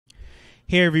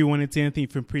Hey everyone, it's Anthony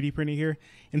from Pretty Printer here.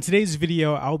 In today's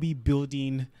video, I'll be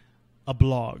building a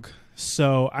blog.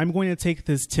 So I'm going to take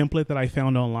this template that I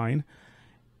found online,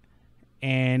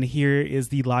 and here is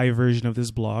the live version of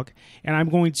this blog, and I'm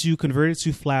going to convert it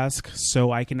to Flask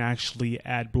so I can actually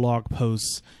add blog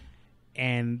posts,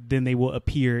 and then they will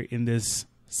appear in this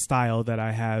style that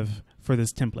I have for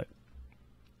this template.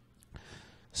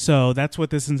 So that's what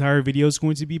this entire video is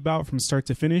going to be about from start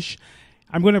to finish.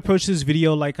 I'm going to approach this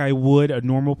video like I would a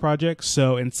normal project.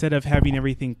 So instead of having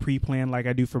everything pre-planned like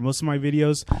I do for most of my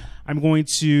videos, I'm going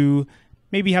to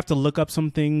maybe have to look up some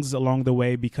things along the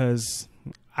way because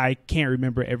I can't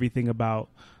remember everything about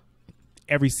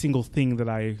every single thing that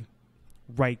I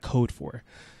write code for.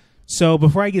 So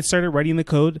before I get started writing the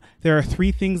code, there are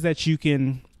 3 things that you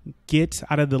can get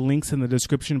out of the links in the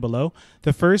description below.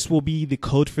 The first will be the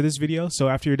code for this video. So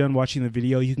after you're done watching the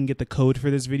video, you can get the code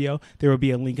for this video. There will be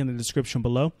a link in the description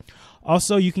below.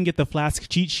 Also, you can get the Flask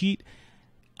cheat sheet.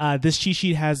 This cheat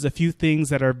sheet has a few things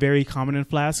that are very common in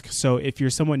Flask. So if you're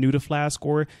somewhat new to Flask,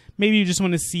 or maybe you just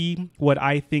want to see what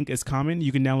I think is common,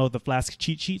 you can download the Flask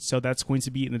cheat sheet. So that's going to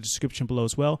be in the description below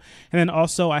as well. And then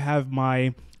also I have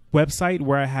my website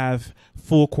where I have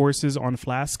full courses on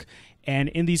Flask. And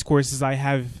in these courses, I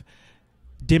have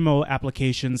demo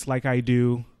applications like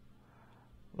I'm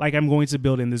going to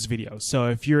build in this video. So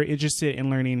if you're interested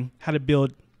in learning how to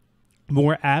build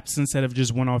more apps instead of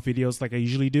just one-off videos like I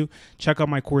usually do, check out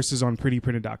my courses on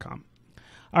prettyprinter.com.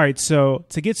 All right, so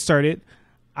to get started,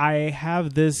 I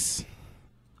have this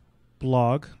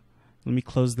blog. Let me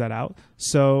close that out.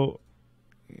 So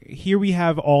here we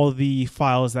have all the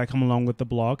files that come along with the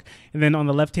blog. And then on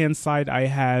the left-hand side, I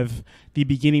have the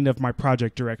beginning of my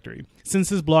project directory. Since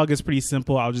this blog is pretty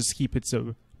simple, I'll just keep it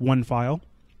to one file.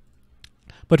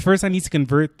 But first, I need to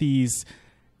convert these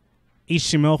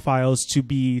HTML files to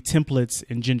be templates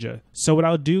in Jinja. So what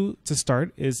I'll do to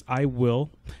start is I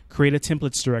will create a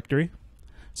templates directory.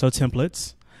 So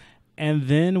templates. And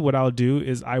then what I'll do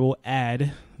is I will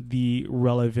add the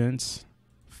relevant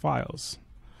files.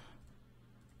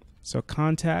 So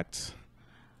contact,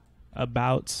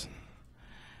 about,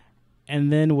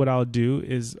 and then what I'll do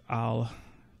is I'll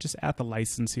just add the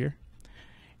license here.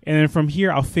 And then from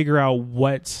here, I'll figure out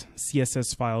what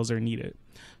CSS files are needed.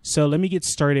 So let me get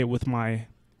started with my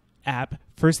app.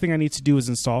 First thing I need to do is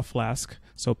install Flask.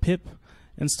 So pip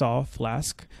install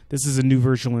Flask. This is a new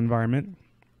virtual environment.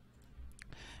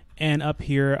 And up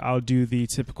here, I'll do the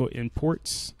typical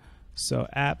imports. So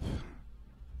app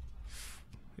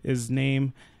is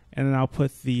name. And then I'll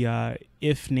put the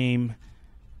if name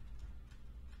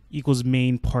equals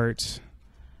main part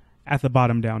at the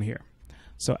bottom down here.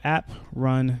 So app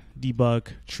run debug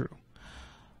true.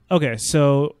 Okay,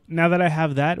 so now that I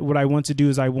have that, what I want to do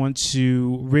is I want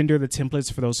to render the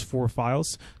templates for those 4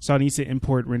 files. So I need to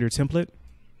import render template.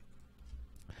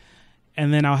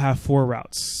 And then I'll have 4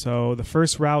 routes. So the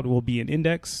first route will be an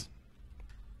index,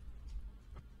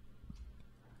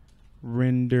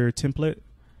 render template.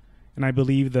 And I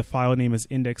believe the file name is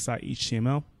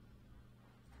index.html.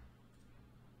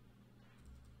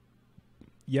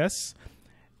 Yes.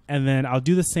 And then I'll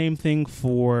do the same thing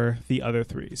for the other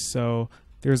 3. So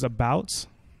there's about.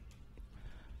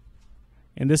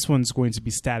 And this one's going to be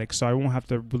static, so I won't have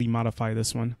to really modify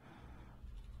this one.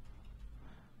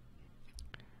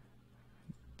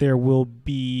 There will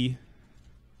be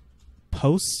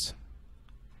post.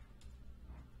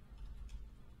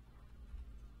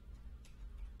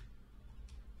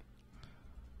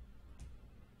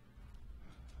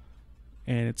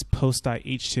 And it's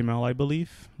post.html, I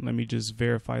believe. Let me just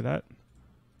verify that.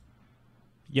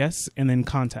 Yes, and then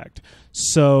contact.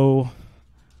 So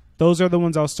those are the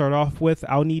ones I'll start off with.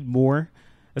 I'll need more,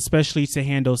 especially to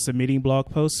handle submitting blog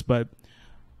posts. But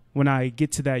when I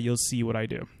get to that, you'll see what I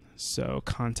do. So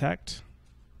contact,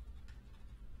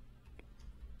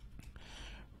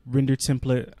 render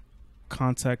template,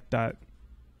 contact.html.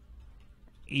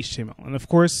 And of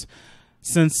course,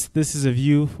 since this is a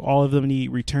view, all of them need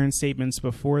return statements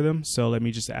before them. So let me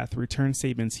just add the return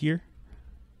statements here.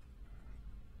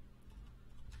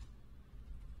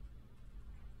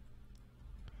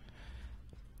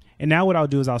 And now what I'll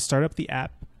do is I'll start up the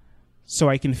app so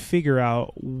I can figure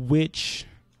out which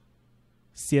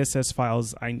CSS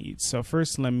files I need. So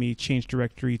first, let me change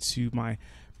directory to my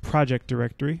project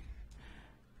directory.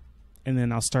 And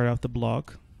then I'll start out the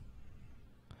blog.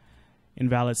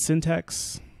 Invalid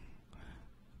syntax.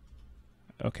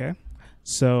 Okay,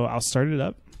 so I'll start it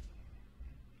up.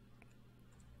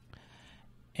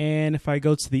 And if I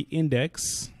go to the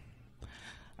index,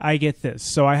 I get this.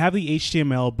 So I have the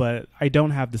HTML, but I don't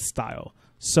have the style.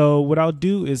 So what I'll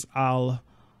do is I'll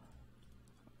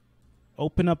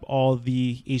open up all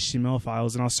the HTML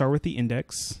files, and I'll start with the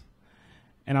index,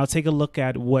 and I'll take a look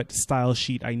at what style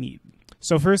sheet I need.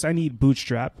 So first I need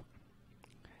Bootstrap.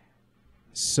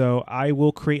 So I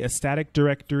will create a static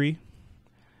directory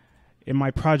in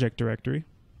my project directory,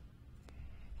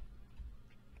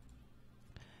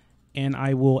 and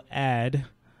I will add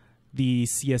the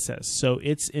CSS. So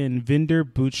it's in vendor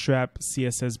bootstrap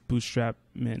CSS bootstrap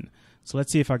min. So let's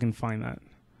see if I can find that.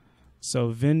 So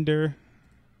vendor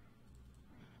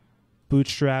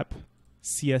bootstrap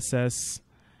CSS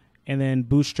and then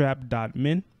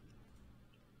bootstrap.min.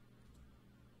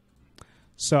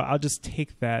 So I'll just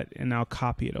take that and I'll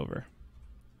copy it over.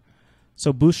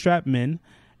 So bootstrap min,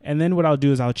 and then what I'll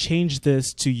do is I'll change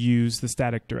this to use the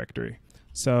static directory.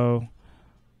 So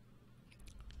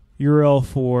URL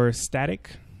for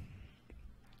static,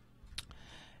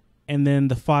 and then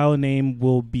the file name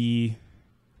will be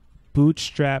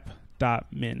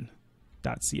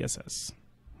bootstrap.min.css,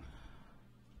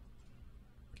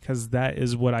 because that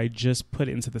is what I just put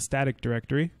into the static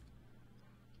directory.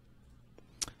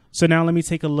 So now let me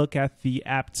take a look at the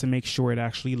app to make sure it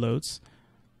actually loads.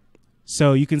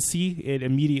 So you can see it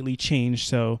immediately changed,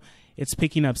 so it's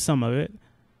picking up some of it.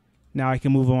 Now I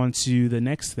can move on to the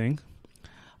next thing.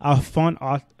 Font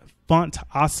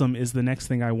awesome is the next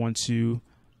thing I want to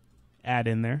add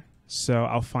in there. So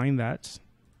I'll find that.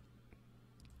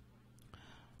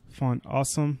 Font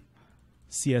awesome,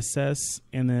 CSS,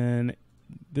 and then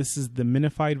this is the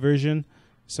minified version.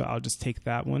 So I'll just take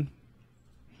that one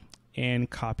and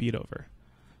copy it over.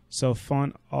 So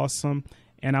font awesome,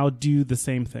 and I'll do the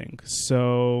same thing.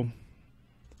 So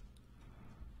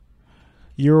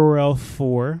URL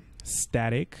for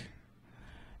static,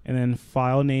 and then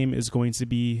file name is going to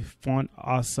be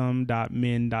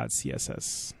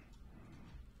fontawesome.min.css.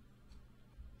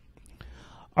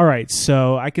 All right,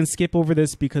 so I can skip over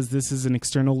this because this is an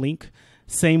external link.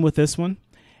 Same with this one.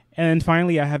 And then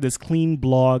finally, I have this clean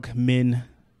blog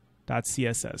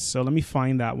min.css. So let me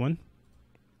find that one.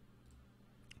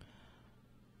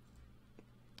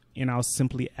 And I'll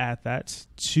simply add that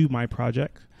to my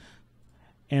project.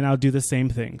 And I'll do the same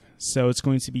thing. So it's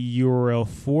going to be URL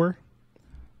for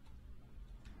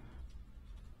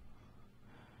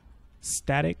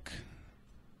static,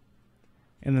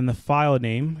 and then the file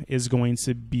name is going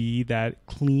to be that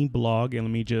clean blog, and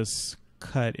let me just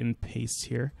cut and paste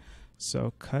here.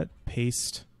 So cut,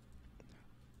 paste,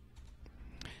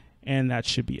 and that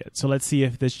should be it. So let's see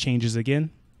if this changes again.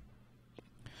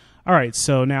 All right,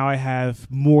 so now I have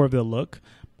more of the look.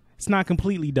 It's not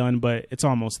completely done, but it's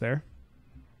almost there.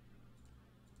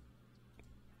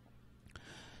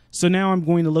 So now I'm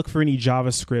going to look for any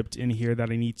JavaScript in here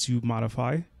that I need to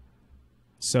modify.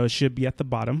 So it should be at the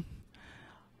bottom.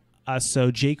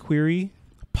 So jQuery,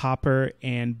 Popper,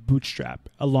 and Bootstrap,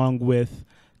 along with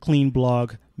clean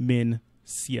blog min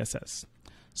CSS.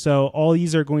 So all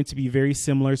these are going to be very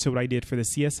similar to what I did for the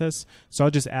CSS. So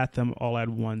I'll just add them all at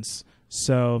once.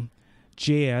 So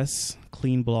JS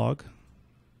clean blog,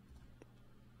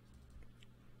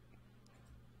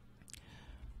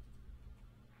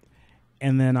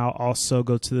 and then I'll also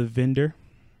go to the vendor,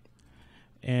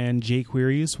 and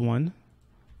jQuery is one,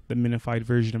 the minified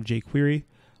version of jQuery.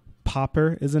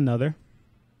 Popper is another,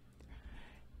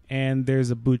 and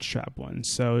there's a Bootstrap one.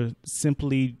 So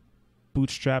simply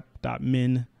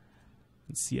bootstrap.min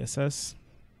CSS.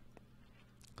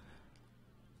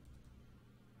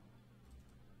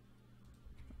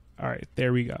 All right,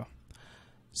 there we go.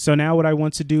 So now what I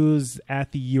want to do is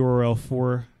add the URL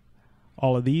for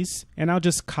all of these, and I'll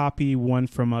just copy one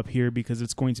from up here because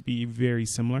it's going to be very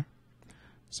similar.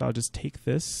 So I'll just take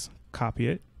this, copy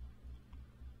it,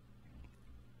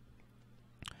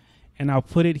 and I'll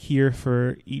put it here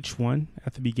for each one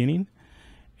at the beginning,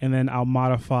 and then I'll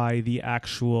modify the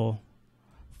actual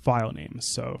file name.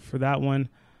 So for that one,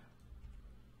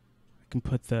 I can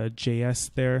put the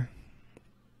JS there,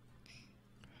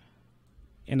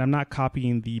 and I'm not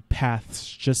copying the paths,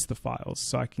 just the files,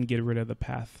 so I can get rid of the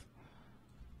path.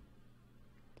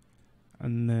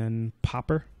 And then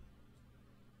Popper.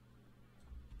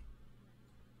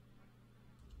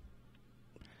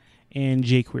 And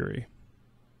jQuery.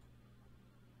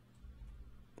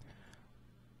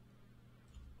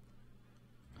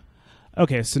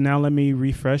 Okay, so now let me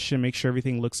refresh and make sure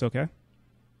everything looks okay.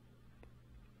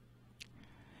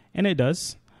 And it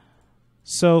does.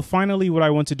 So finally, what I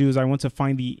want to do is I want to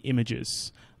find the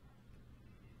images.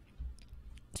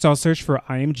 So I'll search for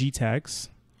IMG tags.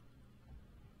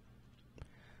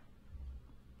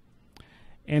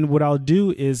 And what I'll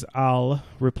do is I'll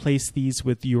replace these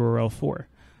with URL for.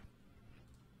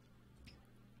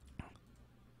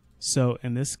 So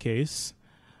in this case,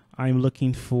 I'm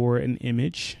looking for an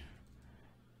image,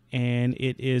 and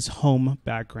it is home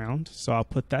background. So I'll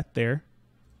put that there.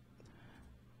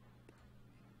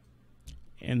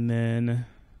 And then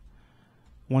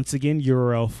once again,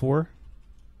 URL4,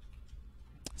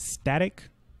 static,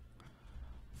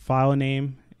 file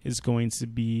name is going to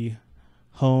be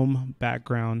home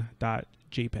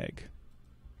background.jpg.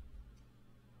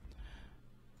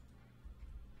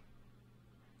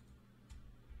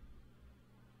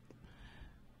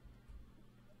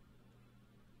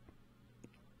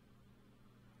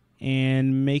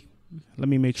 And let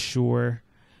me make sure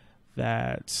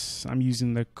that I'm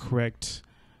using the correct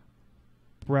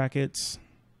brackets.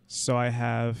 So I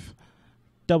have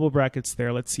double brackets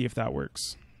there. Let's see if that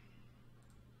works.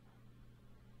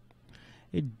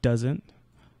 It doesn't.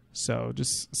 So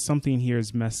just something here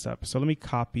is messed up. So let me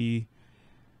copy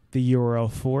the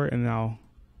URL4 and I'll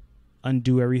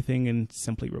undo everything and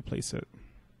simply replace it.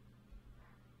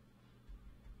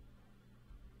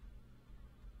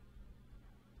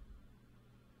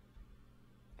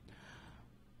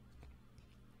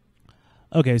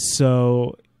 Okay,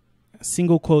 so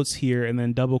single quotes here and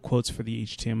then double quotes for the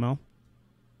HTML.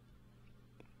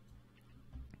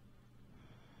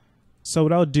 So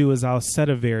what I'll do is I'll set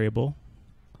a variable.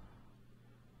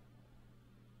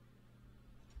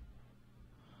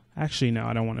 Actually, no,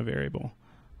 I don't want a variable.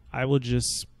 I will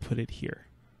just put it here.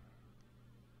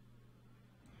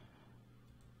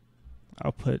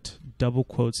 I'll put double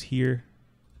quotes here.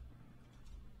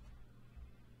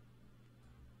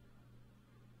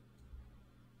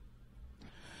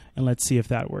 And let's see if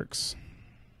that works.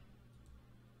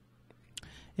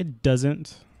 It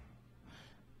doesn't.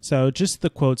 So just the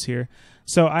quotes here.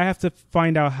 So I have to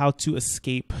find out how to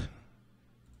escape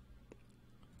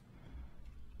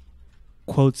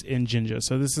quotes in Jinja.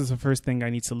 So this is the first thing I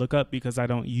need to look up because I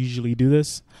don't usually do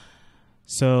this.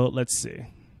 So let's see.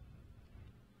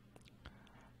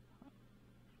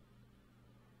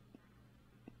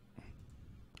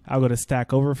 I'll go to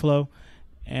Stack Overflow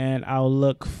and I'll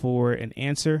look for an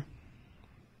answer.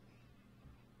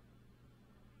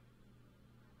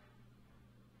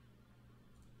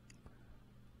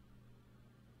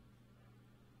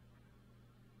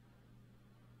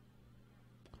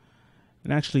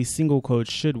 And actually single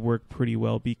quotes should work pretty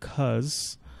well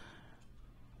because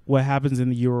what happens in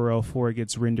the URL4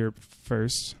 gets rendered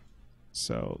first.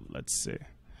 So let's see.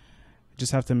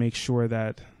 Just have to make sure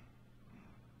that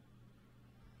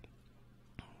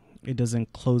it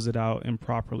doesn't close it out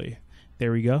improperly.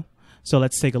 There we go. So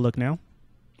let's take a look now.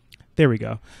 There we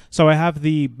go. So I have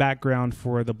the background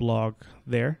for the blog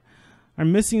there.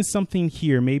 I'm missing something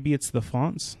here. Maybe it's the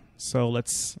fonts. So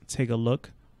let's take a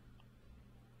look.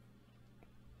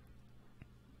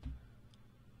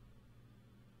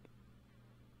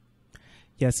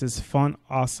 Yes, it's font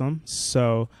awesome.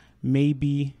 So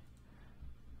maybe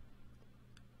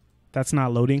that's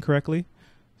not loading correctly.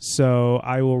 So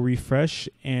I will refresh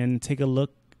and take a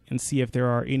look and see if there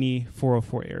are any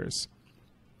 404 errors.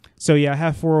 So yeah, I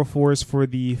have 404s for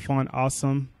the font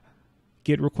awesome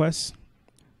GET requests.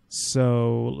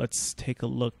 So let's take a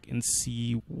look and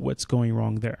see what's going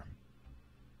wrong there.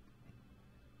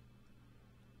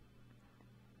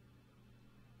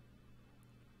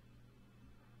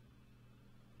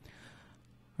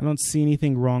 I don't see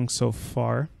anything wrong so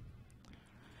far.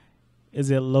 Is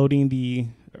it loading the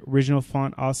original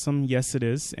font awesome? Yes, it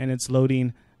is. And it's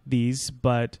loading these,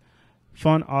 but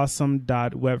font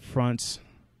awesome.webfront.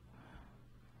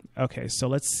 Okay, so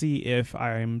let's see if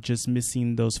I'm just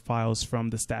missing those files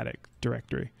from the static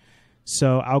directory.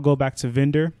 So I'll go back to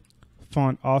vendor,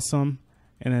 font awesome,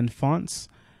 and then fonts.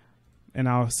 And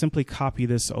I'll simply copy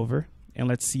this over and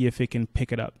let's see if it can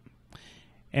pick it up.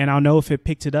 And I'll know if it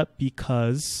picked it up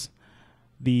because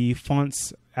the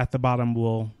fonts at the bottom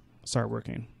will start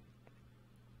working.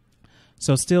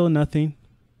 So still nothing.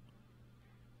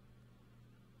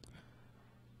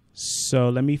 So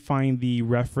let me find the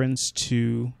reference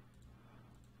to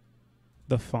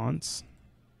the fonts.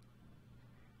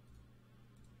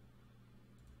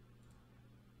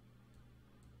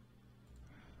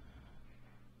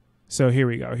 So here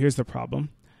we go. Here's the problem.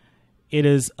 It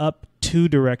is up 2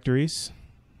 directories.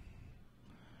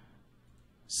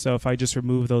 So if I just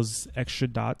remove those extra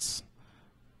dots,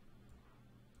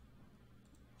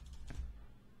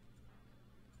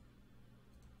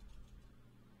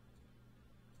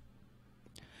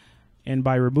 and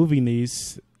by removing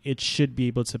these, it should be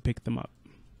able to pick them up.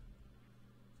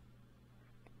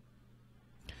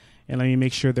 And let me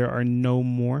make sure there are no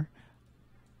more.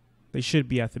 They should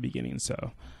be at the beginning.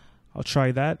 So I'll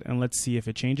try that and let's see if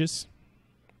it changes.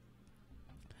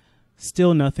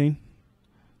 Still nothing.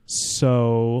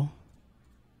 So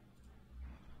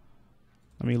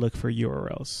Let me look for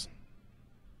URLs.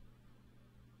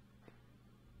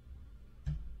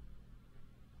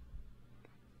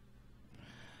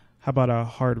 How about a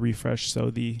hard refresh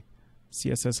so the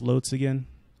CSS loads again?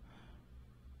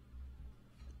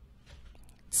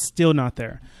 Still not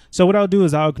there. So what I'll do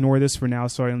is I'll ignore this for now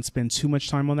so I don't spend too much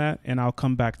time on that, and I'll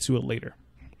come back to it later.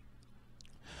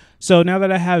 So now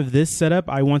that I have this set up,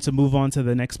 I want to move on to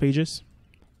the next pages.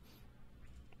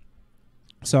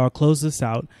 So I'll close this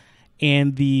out,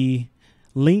 and the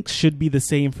links should be the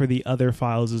same for the other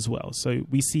files as well. So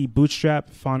we see Bootstrap,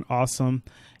 Font Awesome,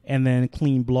 and then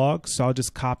Clean Blog. So I'll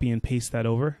just copy and paste that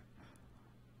over.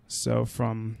 So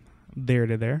from there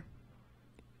to there.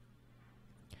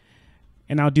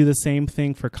 And I'll do the same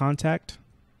thing for Contact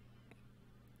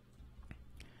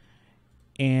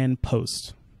and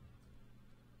Post.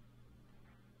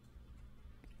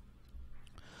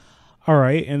 All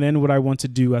right, and then what I want to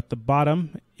do at the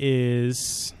bottom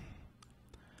is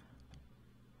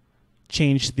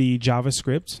change the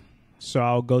JavaScript. So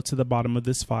I'll go to the bottom of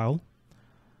this file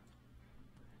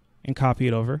and copy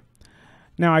it over.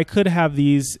 Now I could have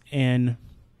these in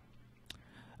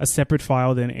a separate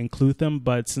file then include them,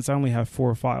 but since I only have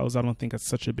 4 files, I don't think it's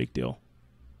such a big deal.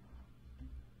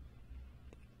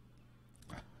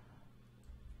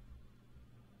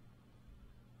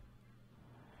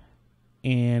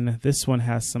 And this one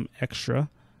has some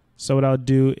extra. So what I'll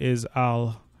do is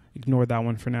I'll ignore that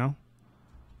one for now.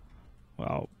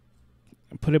 Well,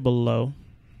 I'll put it below.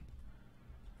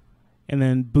 And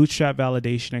then Bootstrap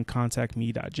validation and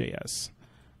contactme.js.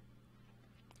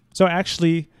 So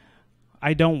actually,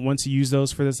 I don't want to use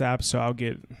those for this app, so I'll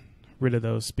get rid of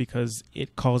those because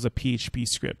it calls a PHP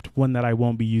script, one that I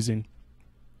won't be using.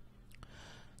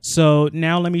 So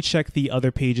now let me check the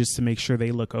other pages to make sure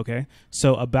they look okay.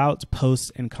 So About,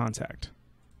 Post, and Contact.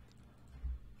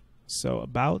 So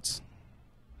About.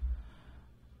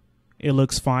 It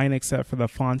looks fine except for the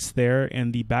fonts there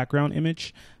and the background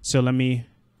image. So let me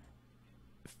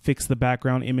fix the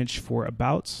background image for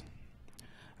About.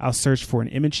 I'll search for an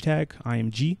image tag,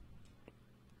 img.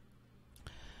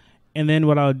 And then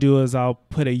what I'll do is I'll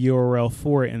put a URL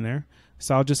for it in there.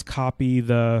 So I'll just copy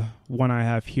the one I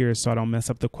have here so I don't mess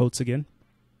up the quotes again.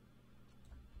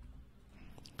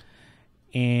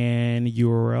 And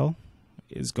URL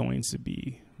is going to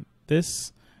be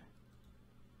this.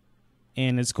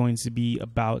 And it's going to be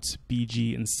about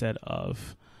BG instead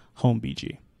of home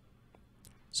BG.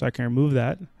 So I can remove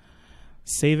that,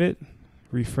 save it,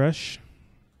 refresh.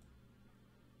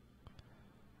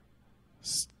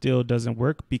 Still doesn't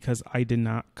work because I did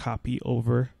not copy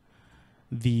over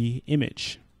the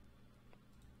image.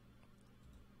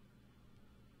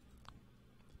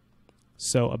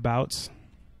 So About,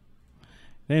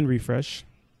 then refresh.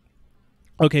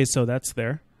 Okay, so that's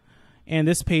there. And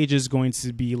this page is going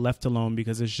to be left alone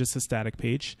because it's just a static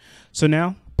page. So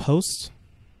now Post.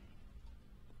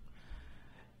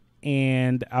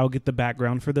 And I'll get the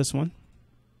background for this one.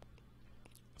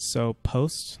 So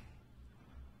Post.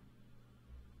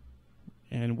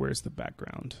 And where's the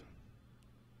background?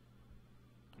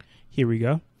 Here we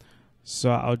go. So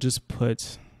I'll just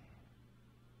put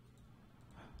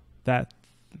that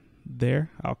there.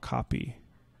 I'll copy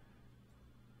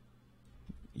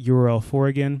URL 4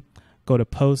 again. Go to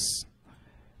Post.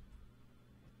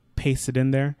 Paste it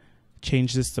in there.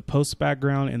 Change this to Post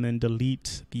background and then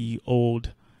delete the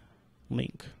old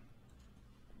link.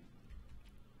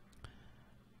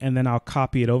 And then I'll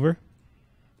copy it over.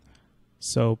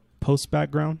 So Post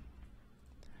background,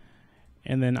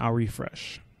 and then I'll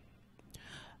refresh.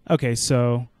 Okay,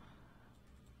 so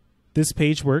this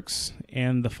page works,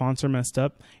 and the fonts are messed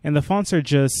up, and the fonts are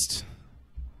just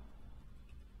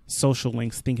social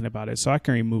links thinking about it, so I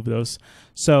can remove those.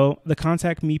 So the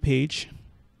Contact Me page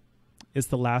is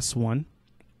the last one.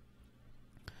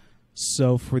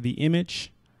 So for the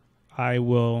image, I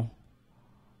will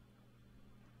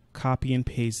copy and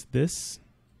paste this.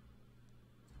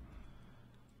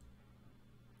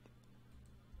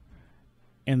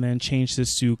 And then change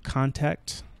this to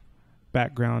contact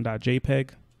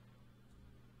background.jpg.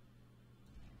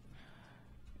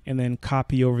 And then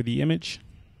copy over the image.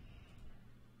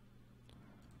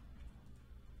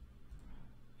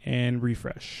 And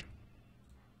refresh.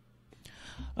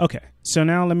 Okay, so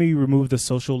now let me remove the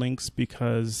social links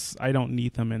because I don't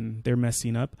need them and they're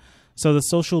messing up. So the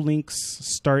social links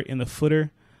start in the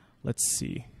footer. Let's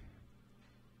see.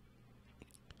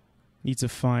 Need to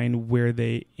find where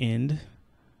they end.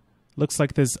 Looks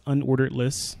like there's unordered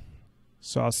lists,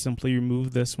 so I'll simply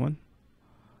remove this one.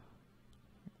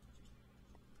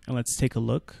 And let's take a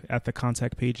look at the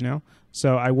contact page now.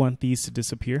 So I want these to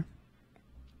disappear.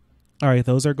 All right,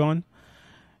 those are gone.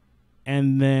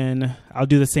 And then I'll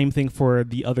do the same thing for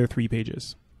the other 3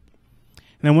 pages.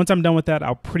 And then once I'm done with that,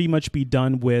 I'll pretty much be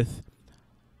done with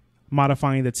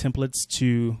modifying the templates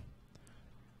to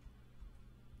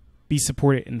be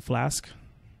supported in Flask.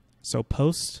 So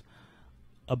post,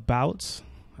 about,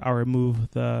 I'll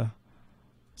remove the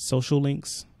social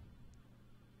links.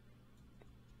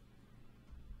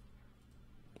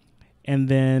 And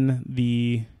then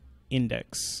the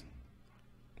index.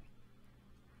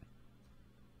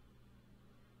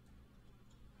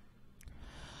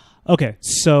 Okay,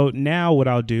 so now what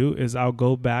I'll do is I'll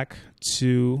go back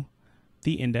to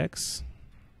the index.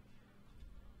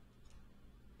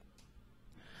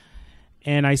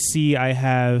 And I see I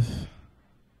have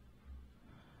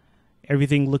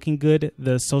everything looking good.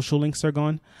 The social links are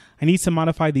gone. I need to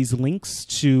modify these links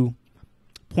to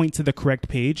point to the correct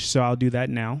page, so I'll do that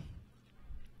now.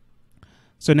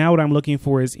 So now what I'm looking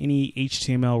for is any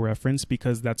HTML reference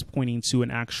because that's pointing to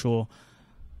an actual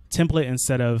template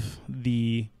instead of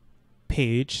the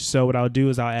page. So what I'll do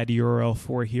is I'll add URL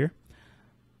for here.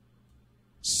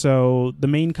 So the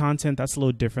main content, that's a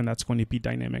little different. That's going to be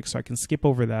dynamic. So I can skip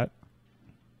over that.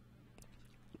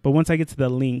 But once I get to the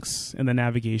links in the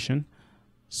navigation,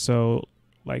 so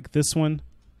like this one,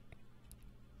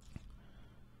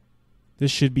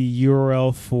 this should be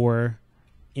URL for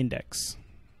index.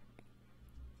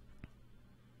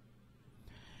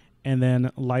 And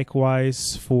then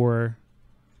likewise for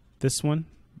this one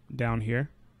down here.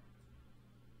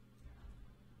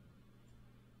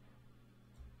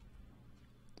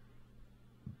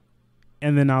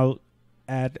 And then I'll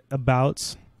add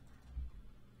about,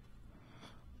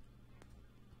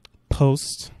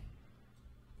 post,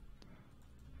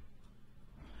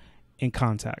 and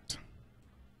contact.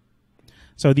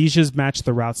 So these just match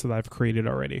the routes that I've created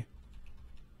already.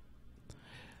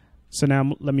 So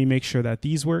now let me make sure that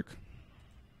these work.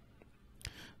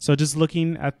 So just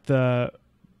looking at the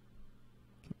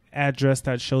address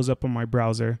that shows up on my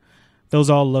browser, those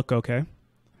all look okay.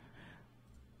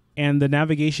 And the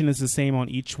navigation is the same on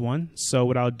each one. So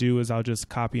what I'll do is I'll just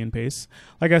copy and paste.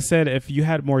 Like I said, if you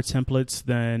had more templates,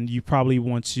 then you probably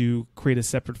want to create a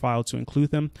separate file to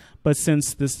include them. But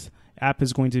since this app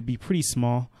is going to be pretty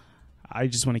small, I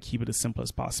just want to keep it as simple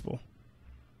as possible.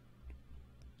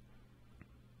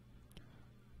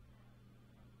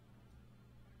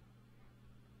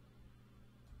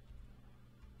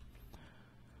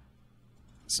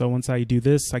 So once I do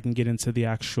this, I can get into the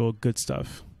actual good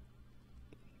stuff.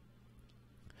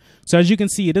 So as you can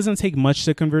see, it doesn't take much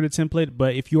to convert a template,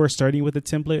 but if you are starting with a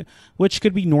template, which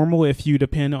could be normal if you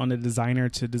depend on a designer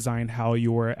to design how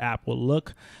your app will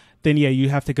look, then yeah, you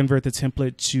have to convert the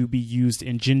template to be used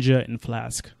in Jinja and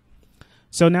Flask.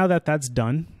 So now that that's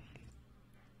done,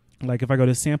 like if I go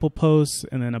to sample posts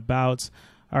and then about,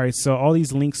 all right, so all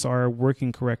these links are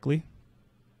working correctly.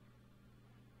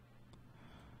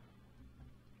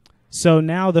 So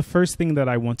now the first thing that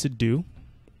I want to do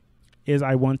is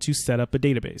I want to set up a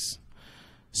database.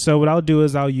 So what I'll do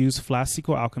is I'll use Flask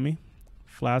SQLAlchemy,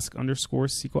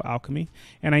 Flask_SQLAlchemy,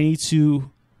 and I need to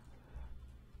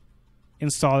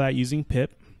install that using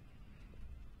pip.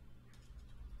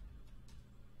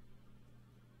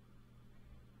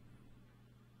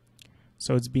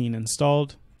 So it's being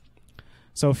installed.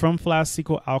 So from Flask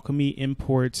SQLAlchemy,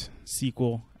 import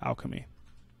SQLAlchemy.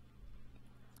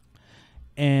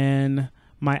 And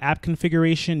my app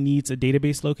configuration needs a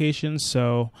database location,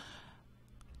 so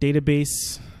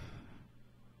database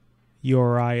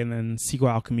URI and then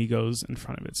SQLAlchemy goes in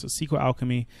front of it. So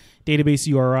SQLAlchemy, database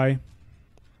URI,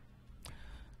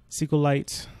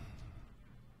 SQLite,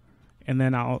 and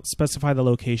then I'll specify the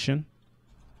location.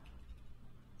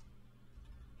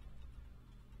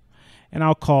 And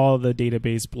I'll call the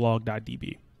database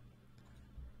blog.db.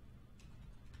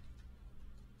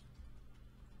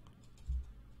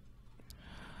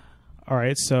 All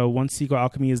right, so once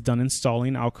SQLAlchemy is done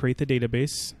installing, I'll create the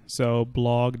database. So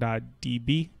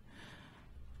blog.db,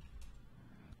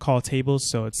 call tables,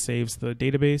 so it saves the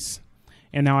database.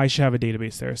 And now I should have a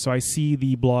database there. So I see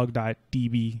the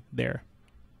blog.db there.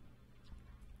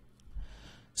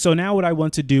 So now what I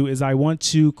want to do is I want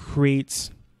to create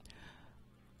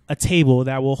a table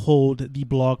that will hold the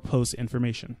blog post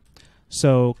information.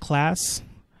 So class,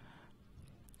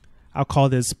 I'll call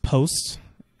this post.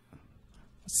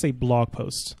 Let's say blog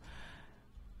post.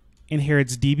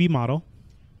 Inherits DB model.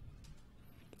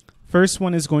 First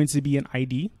one is going to be an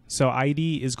ID. So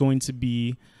ID is going to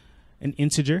be an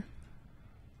integer.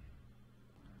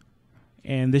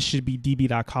 And this should be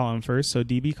db.column first. So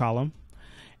db column.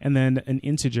 And then an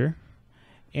integer.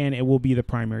 And it will be the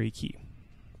primary key.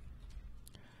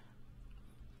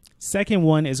 Second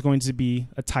one is going to be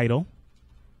a title.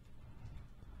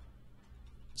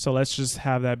 So let's just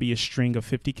have that be a string of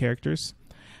 50 characters.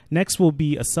 Next will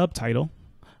be a subtitle,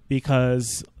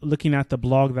 because looking at the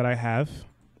blog that I have,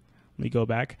 let me go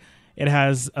back. It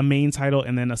has a main title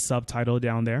and then a subtitle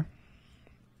down there.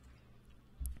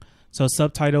 So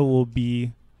subtitle will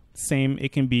be same.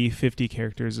 It can be 50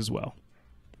 characters as well.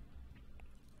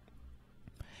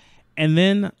 And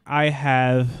then I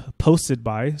have posted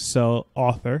by, so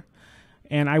author.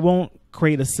 And I won't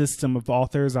create a system of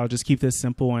authors. I'll just keep this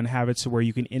simple and have it to where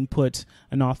you can input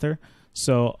an author.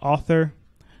 So author,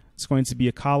 it's going to be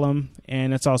a column,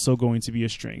 and it's also going to be a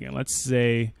string. And let's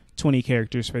say 20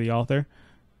 characters for the author.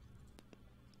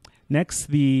 Next,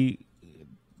 the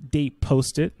date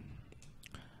posted.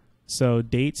 So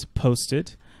date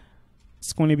posted.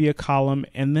 It's going to be a column.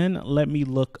 And then let me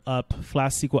look up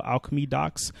Flask-SQLAlchemy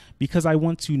docs, because I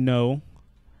want to know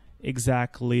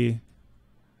exactly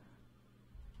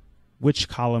which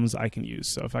columns I can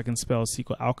use. So if I can spell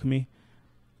SQLAlchemy,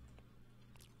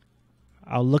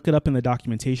 I'll look it up in the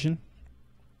documentation.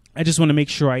 I just want to make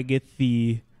sure I get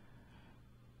the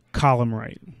column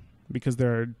right, because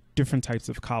there are different types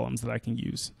of columns that I can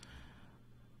use.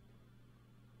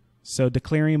 So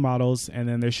declaring models, and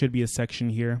then there should be a section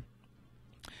here.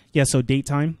 Yeah, so date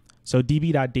time. So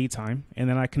db.datetime, and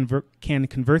then I can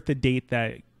convert the date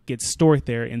that gets stored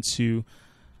there into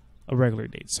a regular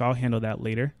date. So I'll handle that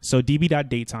later. So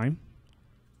db.datetime.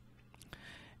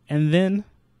 And then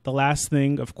the last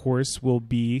thing, of course, will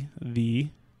be the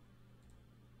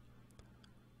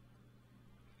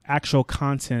actual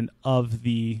content of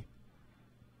the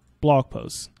blog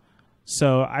post.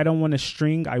 So I don't want a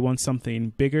string. I want something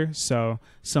bigger. So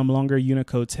some longer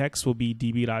Unicode text will be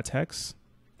db.text.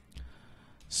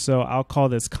 So I'll call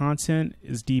this content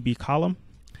is db column,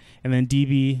 and then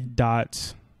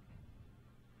db.text.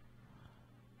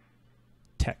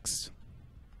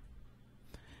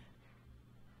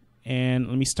 And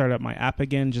let me start up my app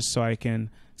again just so I can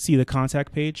see the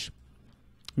contact page.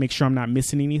 Make sure I'm not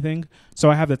missing anything. So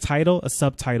I have the title, a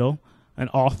subtitle, an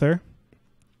author,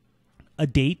 a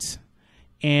date,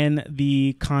 and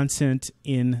the content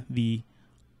in the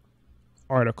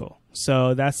article.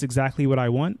 So that's exactly what I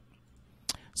want.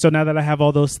 So now that I have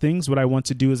all those things, what I want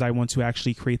to do is I want to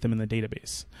actually create them in the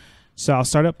database. So I'll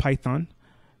start up Python,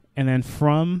 and then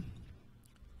from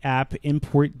app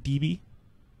import db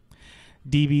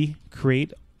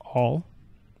create all.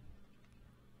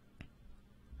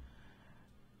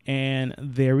 And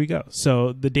there we go.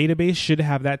 So the database should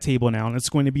have that table now, and it's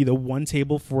going to be the one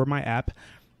table for my app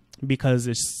because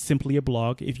it's simply a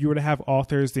blog. If you were to have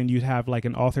authors, then you'd have like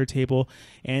an author table,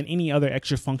 and any other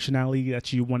extra functionality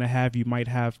that you want to have, you might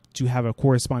have to have a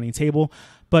corresponding table.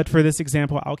 But for this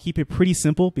example, I'll keep it pretty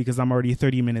simple because I'm already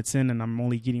 30 minutes in and I'm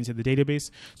only getting to the database.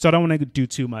 So I don't want to do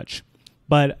too much.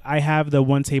 But I have the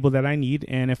one table that I need,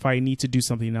 and if I need to do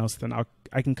something else, then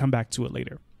I can come back to it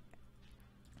later.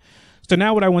 So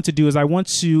now what I want to do is I want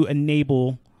to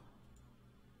enable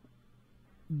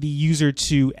the user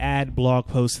to add blog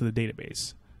posts to the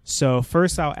database. So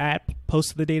first I'll add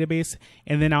posts to the database,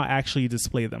 and then I'll actually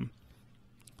display them.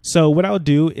 So what I'll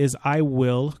do is I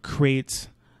will create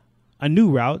a new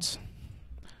route,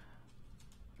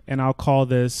 and I'll call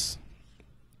this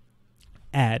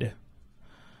add.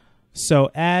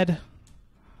 So add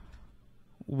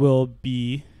will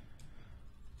be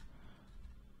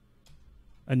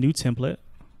a new template,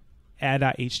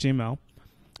 add.html.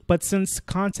 But since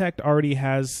contact already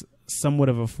has somewhat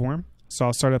of a form, so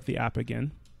I'll start up the app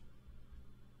again.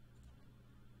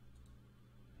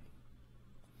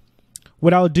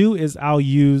 What I'll do is I'll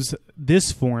use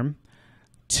this form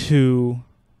to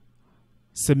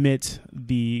submit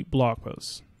the blog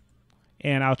post.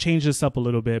 And I'll change this up a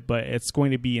little bit, but it's going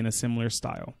to be in a similar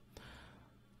style.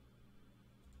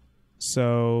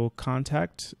 So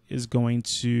contact is going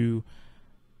to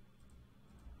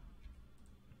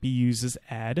be used as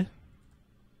add.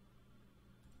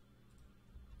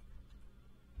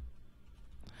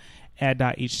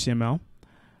 Add.html.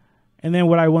 And then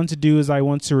what I want to do is I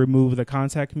want to remove the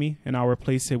contact me, and I'll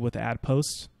replace it with add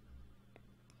post.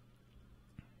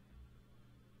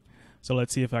 So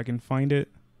let's see if I can find it.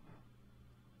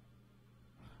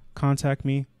 Contact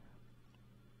me.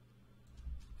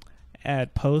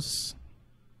 Add posts.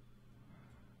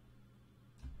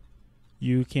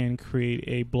 You can create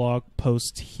a blog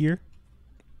post here.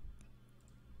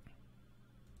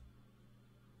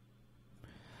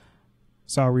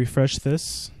 So I'll refresh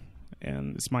this,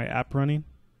 and it's my app running.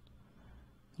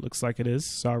 Looks like it is,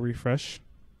 so I'll refresh.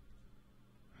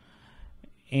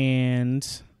 And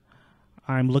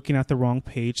I'm looking at the wrong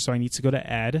page, so I need to go to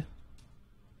add.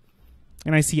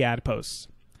 And I see add posts.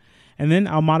 And then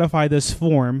I'll modify this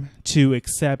form to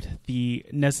accept the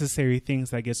necessary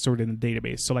things that get stored in the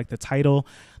database. So like the title,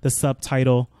 the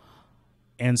subtitle,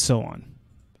 and so on.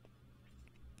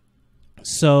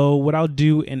 So what I'll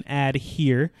do and add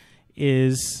here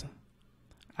is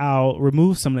I'll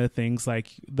remove some of the things like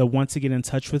the want to get in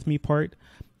touch with me part.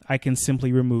 I can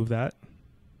simply remove that.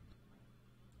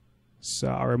 So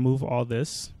I'll remove all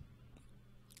this.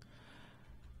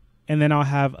 And then I'll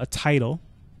have a title.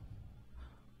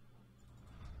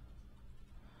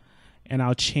 And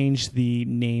I'll change the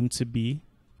name to be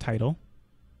title.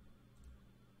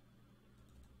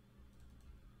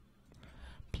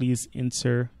 Please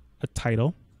enter a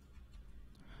title.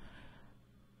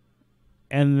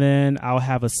 And then I'll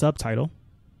have a subtitle.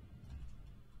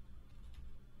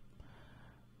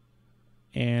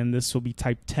 And this will be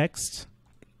typed text.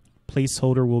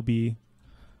 Placeholder will be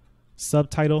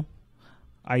subtitle.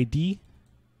 ID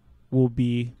will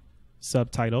be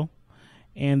subtitle.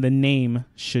 And the name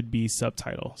should be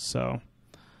subtitle. So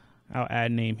I'll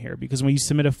add name here because when you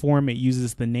submit a form, it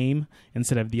uses the name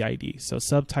instead of the ID. So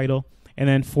subtitle. And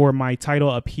then for my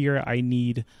title up here, I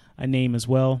need a name as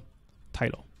well,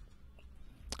 title.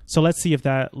 So let's see if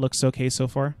that looks okay so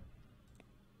far.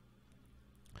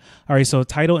 All right, so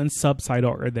title and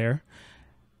subtitle are there.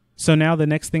 So now the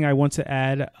next thing I want to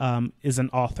add is an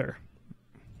author.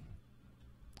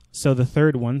 So the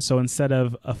third one, so instead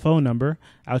of a phone number,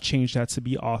 I'll change that to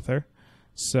be author.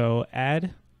 So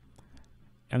add,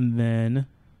 and then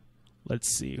let's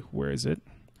see, where is it?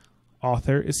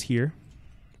 Author is here.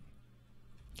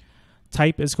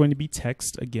 Type is going to be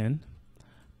text again.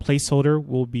 Placeholder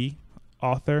will be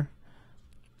author.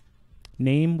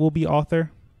 Name will be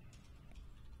author.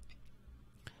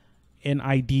 And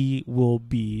ID will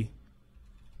be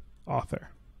author.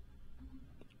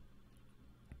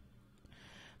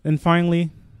 Then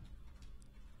finally,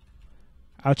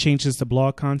 I'll change this to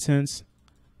blog contents.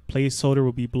 Placeholder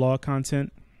will be blog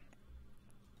content.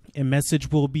 And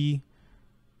message will be,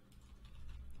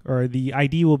 or the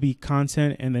ID will be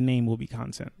content and the name will be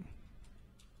content.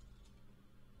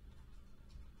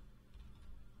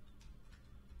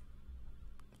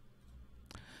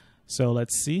 So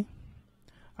let's see.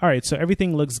 All right, so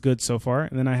everything looks good so far.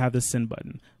 And then I have the send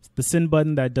button. The send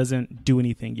button that doesn't do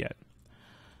anything yet.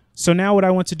 So now what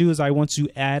I want to do is I want to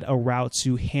add a route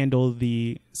to handle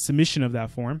the submission of that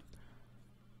form.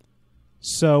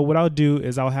 So what I'll do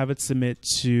is I'll have it submit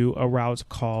to a route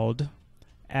called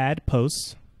add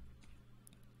post.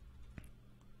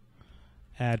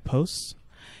 Add post.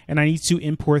 And I need to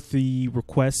import the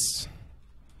requests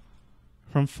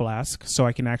from Flask so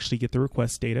I can actually get the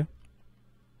request data.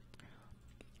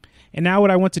 And now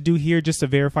what I want to do here, just to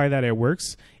verify that it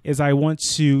works, is I want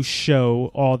to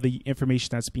show all the information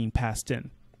that's being passed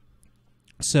in.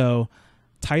 So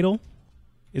title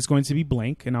is going to be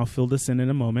blank, and I'll fill this in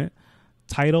a moment.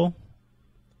 Title,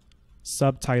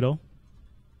 subtitle,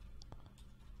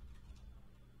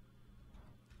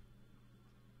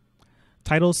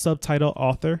 title, subtitle,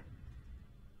 author,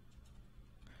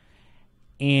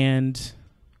 and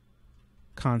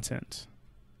content.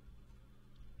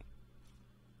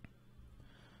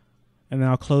 And then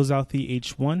I'll close out the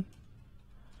H1.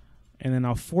 And then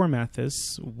I'll format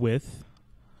this with,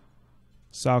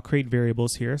 so I'll create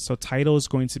variables here. So title is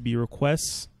going to be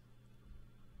requests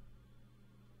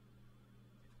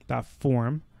dot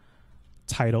form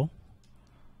title.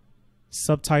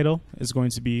 Subtitle is going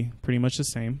to be pretty much the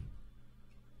same.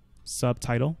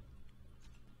 Subtitle.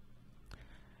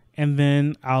 And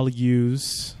then I'll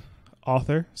use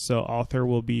author. So author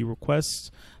will be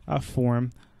requests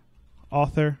form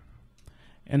author.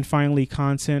 And finally,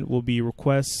 content will be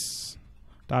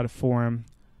requests.form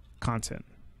content.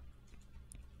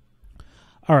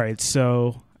 All right,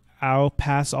 so I'll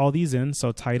pass all these in.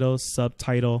 So title,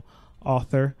 subtitle,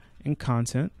 author, and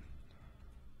content.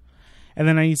 And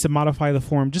then I need to modify the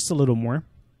form just a little more.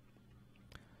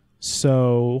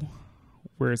 So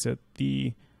where is it?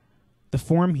 The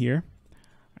form here,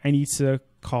 I need to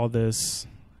call this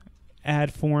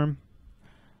add form.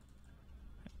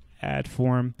 Add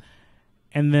form.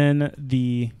 And then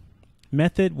the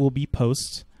method will be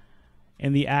post,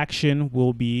 and the action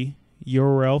will be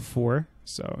URL for,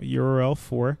 so URL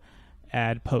for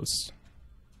add post.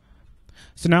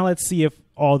 So now let's see if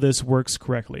all this works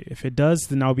correctly. If it does,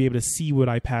 then I'll be able to see what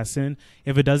I pass in.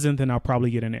 If it doesn't, then I'll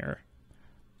probably get an error.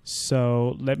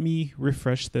 So let me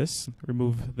refresh this,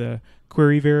 remove the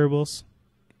query variables.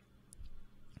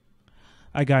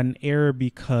 I got an error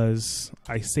because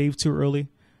I saved too early.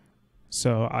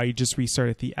 So I just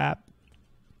restarted the app.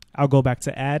 I'll go back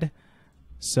to add.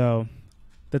 So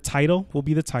the title will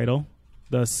be the title.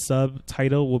 The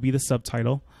subtitle will be the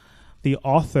subtitle. The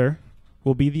author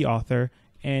will be the author,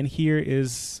 and here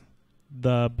is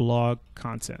the blog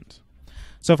content.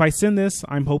 So if I send this,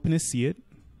 I'm hoping to see it.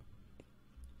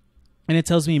 And it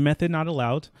tells me method not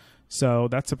allowed. So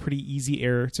that's a pretty easy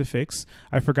error to fix.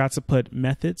 I forgot to put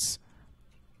methods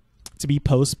to be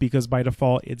post because by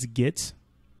default it's get.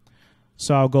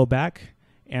 So I'll go back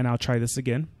and I'll try this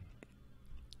again.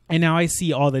 And now I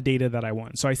see all the data that I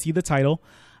want. So I see the title,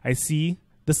 I see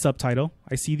the subtitle,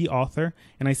 I see the author,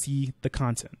 and I see the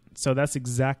content. So that's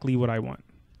exactly what I want.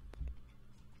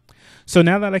 So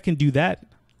now that I can do that,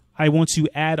 I want to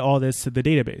add all this to the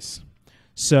database.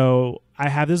 So I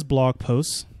have this blog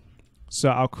post. So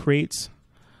I'll create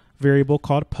a variable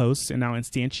called post and I'll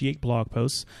instantiate blog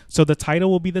posts. So the title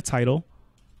will be the title.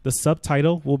 The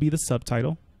subtitle will be the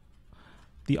subtitle.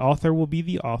 The author will be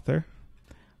the author.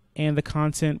 And the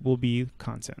content will be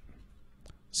content.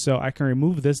 So I can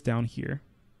remove this down here.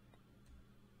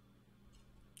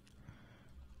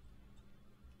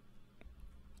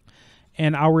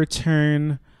 And I'll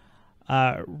return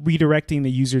redirecting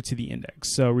the user to the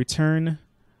index. So return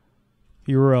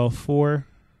URL for,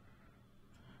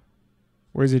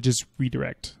 or is it just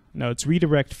redirect? No, it's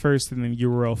redirect first and then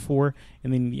URL for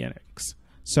and then the index.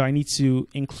 So I need to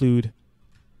include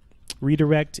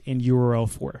redirect and URL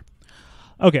for.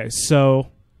 Okay, so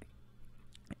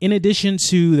in addition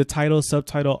to the title,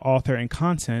 subtitle, author, and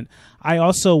content, I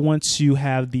also want to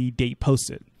have the date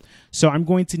posted. So I'm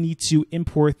going to need to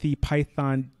import the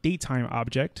Python datetime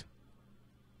object.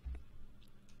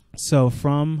 So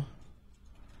from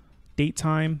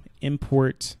datetime,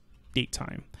 import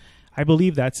datetime. I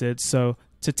believe that's it. So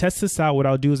to test this out, what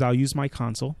I'll do is I'll use my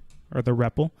console or the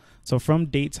REPL. So from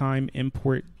datetime,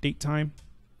 import datetime,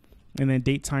 and then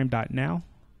datetime.now.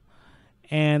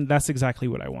 And that's exactly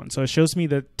what I want. So it shows me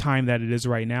the time that it is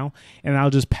right now, and I'll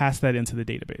just pass that into the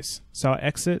database. So I'll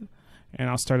exit, and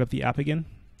I'll start up the app again.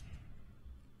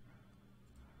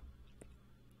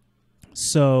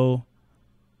 So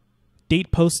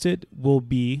date posted will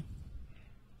be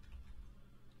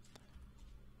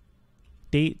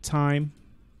datetime.now.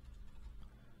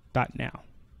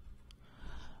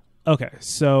 Okay,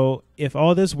 so if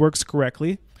all this works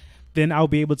correctly, then I'll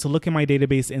be able to look in my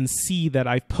database and see that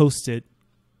I've posted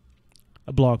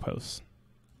a blog post.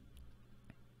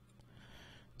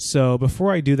 So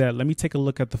before I do that, let me take a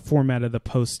look at the format of the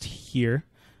post here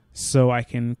so I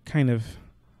can kind of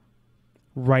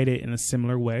write it in a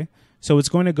similar way. So it's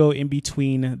going to go in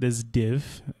between this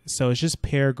div. So it's just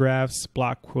paragraphs,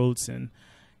 block quotes, and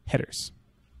headers.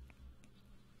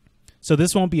 So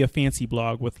this won't be a fancy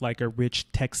blog with like a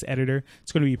rich text editor.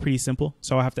 It's going to be pretty simple.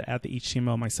 So I'll have to add the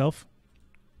HTML myself.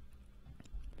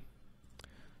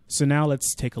 So now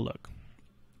let's take a look.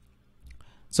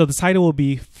 So the title will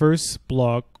be first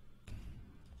blog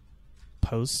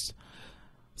post.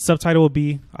 Subtitle will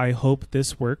be I hope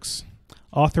this works.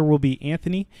 Author will be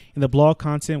Anthony, and the blog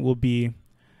content will be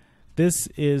this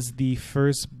is the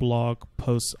first blog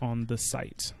post on the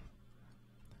site.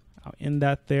 I'll end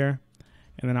that there,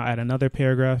 and then I'll add another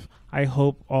paragraph. I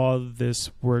hope all this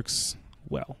works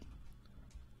well.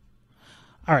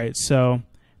 All right, so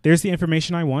there's the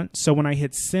information I want. So when I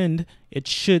hit send, it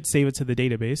should save it to the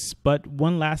database. But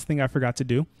one last thing I forgot to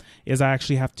do is I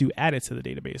actually have to add it to the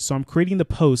database. So I'm creating the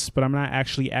post, but I'm not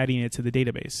actually adding it to the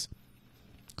database.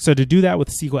 So to do that with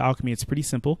SQLAlchemy, it's pretty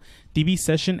simple. DB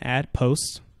session add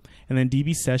post, and then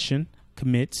DB session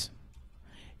commit,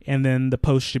 and then the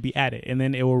post should be added, and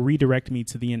then it will redirect me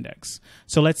to the index.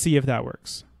 So let's see if that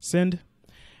works. Send.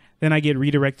 Then I get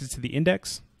redirected to the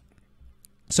index.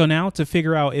 So now to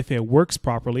figure out if it works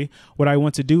properly, what I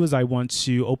want to do is I want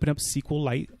to open up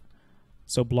SQLite,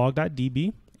 so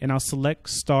blog.db, and I'll select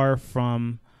star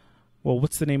from, well,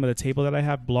 what's the name of the table that I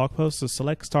have? Blog post. So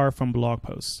select star from blog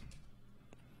post.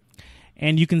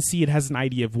 And you can see it has an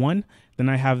ID of 1. Then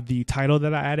I have the title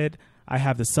that I added. I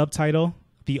have the subtitle,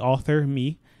 the author,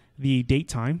 me, the date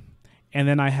time, and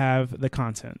then I have the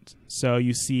content. So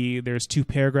you see there's 2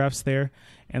 paragraphs there,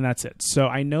 and that's it. So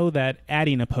I know that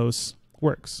adding a post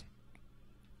works.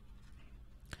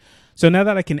 So now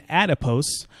that I can add a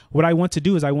post, what I want to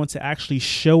do is I want to actually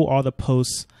show all the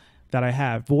posts that I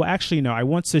have. Well, actually, no, I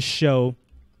want to show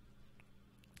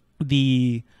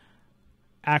the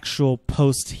actual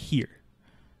post here.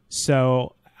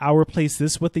 So I'll replace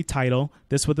this with the title,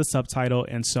 this with the subtitle,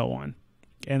 and so on.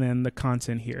 And then the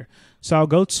content here. So I'll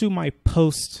go to my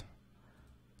post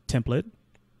template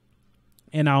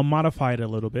and I'll modify it a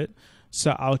little bit.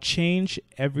 So I'll change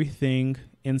everything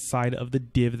inside of the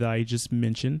div that I just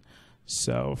mentioned.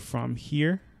 So from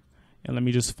here, and let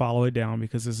me just follow it down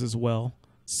because this is well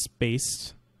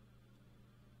spaced.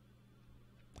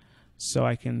 So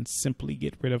I can simply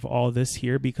get rid of all this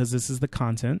here because this is the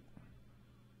content.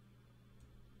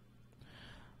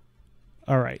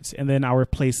 All right, and then I'll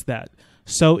replace that.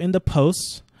 So in the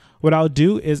post, what I'll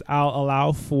do is I'll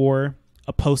allow for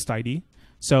a post ID.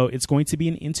 So it's going to be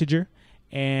an integer,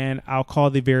 and I'll call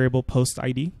the variable post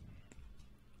ID.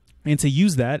 And to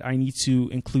use that, I need to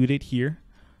include it here,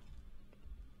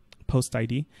 post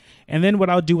ID. And then what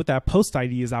I'll do with that post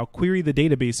ID is I'll query the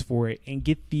database for it and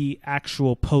get the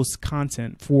actual post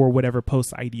content for whatever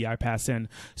post ID I pass in.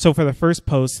 So for the first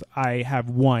post, I have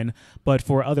 1, but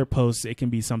for other posts, it can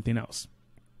be something else.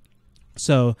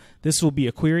 So this will be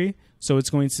a query. So it's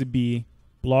going to be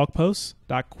blog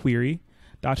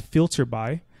post.query.filter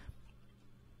by,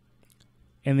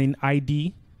 and then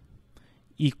ID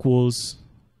equals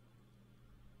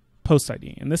post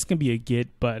ID. And this can be a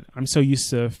get, but I'm so used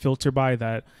to filter by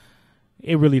that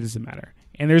it really doesn't matter.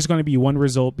 And there's going to be one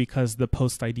result because the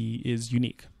post ID is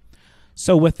unique.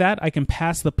 So with that, I can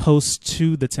pass the post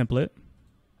to the template.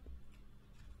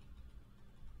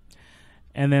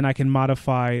 And then I can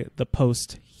modify the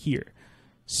post here.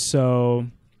 So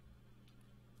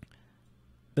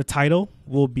the title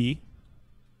will be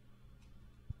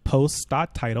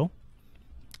post.title.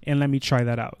 And let me try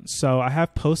that out. So I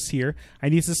have posts here. I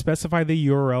need to specify the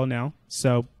URL now.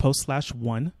 So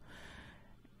post/1.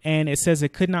 And it says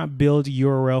it could not build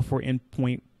URL for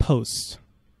endpoint post.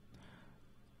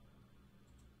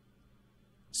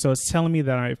 So it's telling me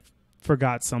that I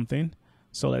forgot something.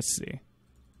 So let's see.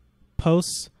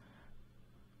 Posts.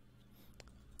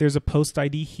 There's a post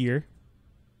ID here.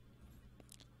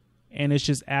 And it's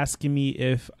just asking me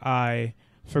if I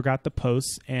forgot the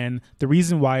post, and the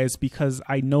reason why is because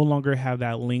I no longer have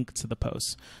that link to the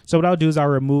post. So what I'll do is I'll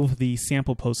remove the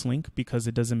sample post link because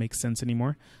it doesn't make sense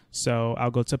anymore. So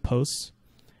I'll go to posts,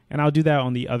 and I'll do that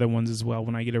on the other ones as well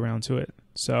when I get around to it.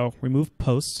 So remove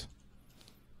post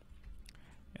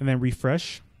and then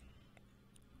refresh.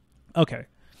 Okay,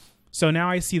 so now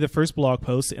I see the first blog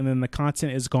post, and then the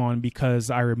content is gone because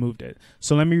I removed it.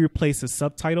 So let me replace the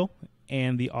subtitle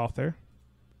and the author.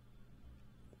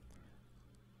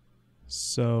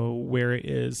 So where it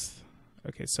is,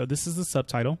 okay, so this is the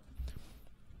subtitle.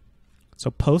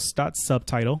 So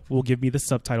post.subtitle will give me the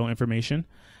subtitle information.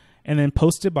 And then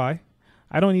posted by,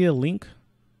 I don't need a link,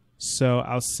 so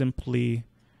I'll simply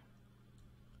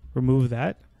remove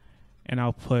that. And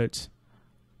I'll put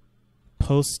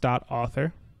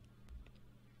post.author.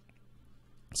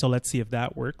 So let's see if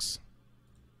that works.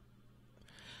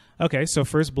 Okay, so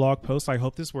first blog post, I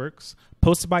hope this works.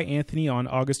 Posted by Anthony on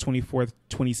August 24th,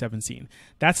 2017.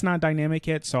 That's not dynamic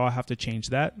yet, so I'll have to change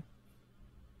that.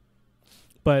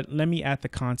 But let me add the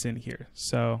content here.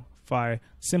 So if I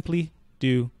simply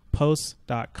do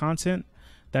post.content,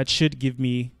 that should give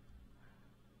me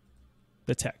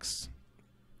the text.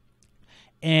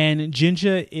 And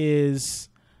Jinja is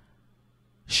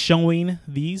showing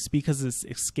these because it's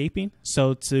escaping.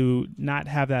 So to not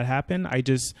have that happen, I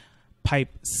just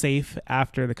pipe safe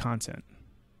after the content.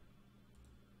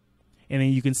 And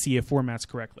then you can see it formats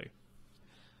correctly.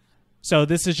 So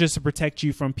this is just to protect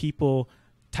you from people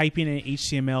typing in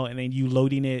HTML and then you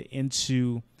loading it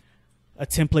into a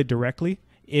template directly.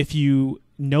 If you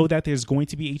know that there's going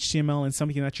to be HTML in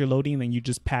something that you're loading, then you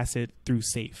just pass it through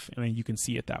safe and then you can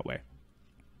see it that way.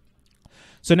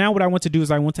 So now what I want to do is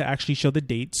I want to actually show the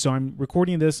date. So I'm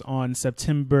recording this on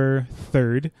September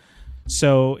 3rd.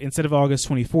 So instead of August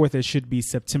 24th, it should be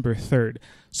September 3rd.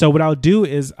 So what I'll do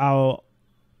is I'll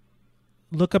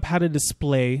look up how to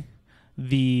display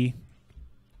the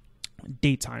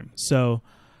date time. So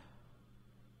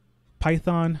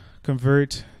Python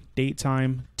convert date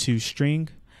time to string,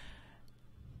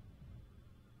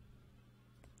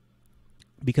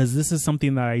 because this is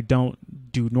something that I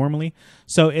don't do normally.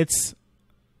 So it's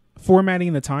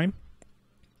formatting the time.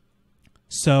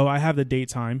 So I have the date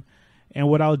time. And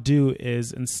what I'll do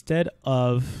is instead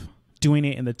of doing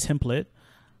it in the template,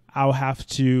 I'll have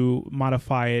to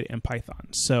modify it in Python.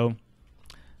 So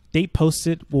date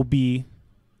posted will be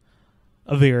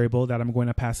a variable that I'm going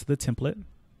to pass to the template.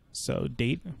 So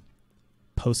date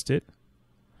posted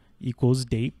equals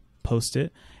date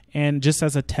posted. And just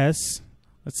as a test,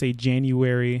 let's say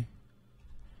January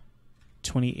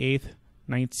 28th,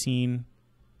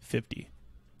 1950.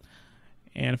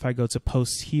 And if I go to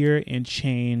post here and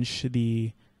change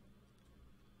the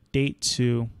date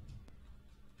to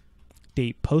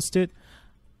date posted,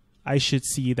 I should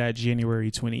see that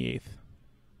January 28th.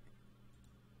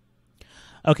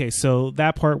 Okay, so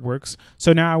that part works.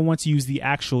 So now I want to use the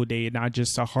actual date, not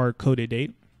just a hard-coded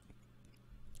date.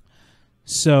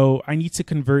 So I need to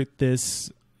convert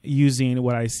this using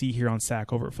what I see here on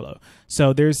Stack Overflow.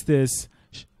 So there's this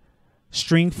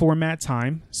string format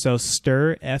time. So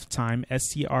str f time,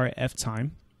 str f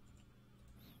time.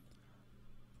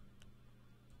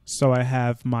 So I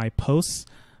have my posts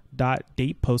dot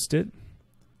date posted.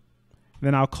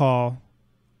 Then I'll call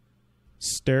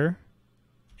str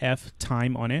f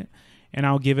time on it, and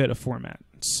I'll give it a format.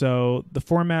 So the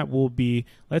format will be,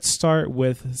 let's start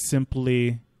with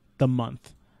simply the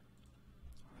month.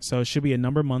 So it should be a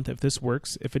number month if this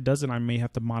works. If it doesn't, I may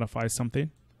have to modify something.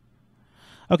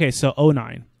 Okay, so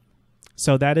 09.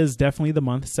 So that is definitely the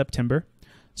month, September.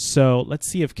 So let's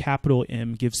see if capital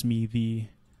M gives me the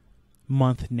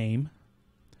month name.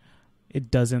 It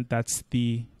doesn't. That's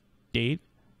the date.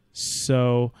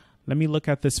 So let me look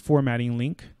at this formatting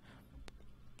link.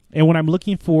 And what I'm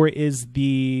looking for is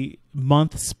the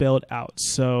month spelled out.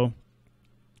 So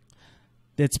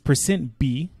it's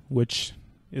 %B, which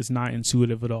is not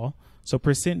intuitive at all. So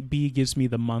 %B gives me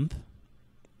the month.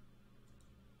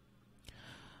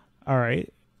 All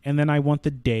right. And then I want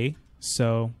the day.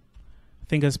 So I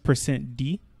think it's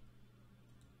 %D.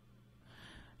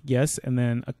 Yes. And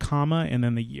then a comma and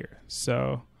then the year.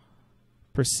 So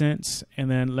percent.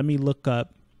 And then let me look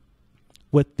up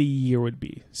what the year would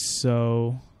be.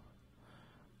 So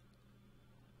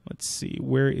let's see.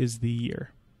 Where is the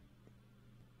year?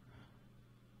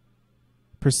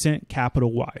 %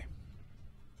 capital Y.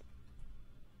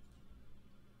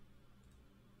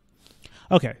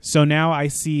 Okay, so now I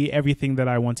see everything that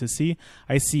I want to see.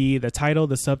 I see the title,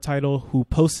 the subtitle, who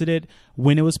posted it,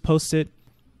 when it was posted,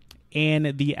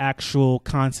 and the actual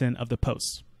content of the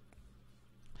post.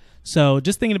 So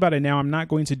just thinking about it now, I'm not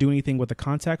going to do anything with the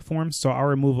contact form, so I'll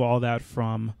remove all that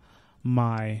from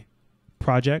my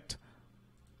project.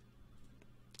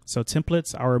 So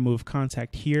templates, I'll remove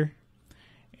contact here.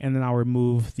 And then I'll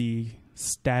remove the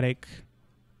static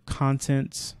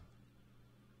content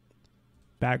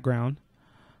background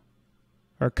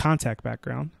or contact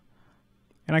background.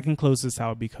 And I can close this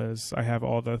out because I have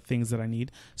all the things that I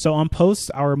need. So on post,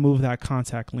 I'll remove that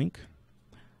contact link.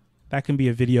 That can be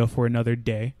a video for another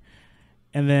day.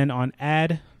 And then on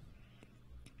add,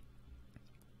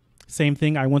 same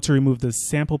thing. I want to remove the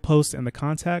sample post and the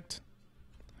contact.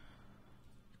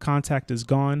 Contact is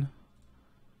gone.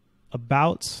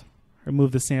 About,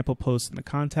 remove the sample post and the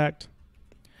contact.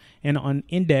 And on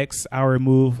index, I'll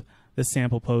remove the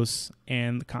sample post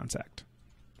and the contact.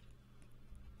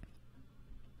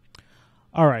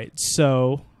 All right,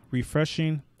 so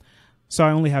refreshing. So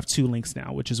I only have 2 links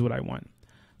now, which is what I want.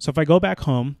 So if I go back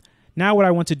home, now what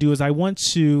I want to do is I want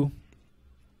to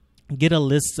get a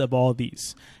list of all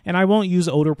these. And I won't use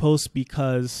older posts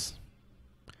because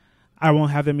I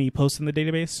won't have them be posted in the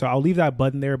database. So I'll leave that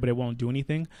button there, but it won't do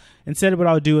anything. Instead, what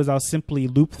I'll do is I'll simply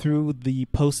loop through the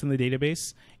posts in the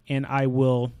database and I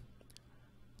will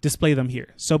display them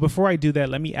here. So before I do that,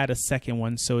 let me add a second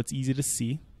one so it's easy to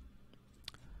see.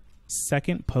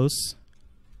 Second post.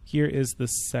 Here is the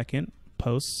second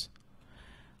post.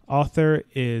 Author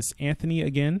is Anthony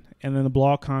again, and then the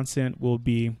blog content will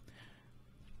be,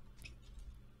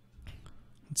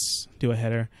 let's do a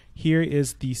header. Here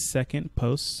is the second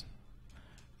post.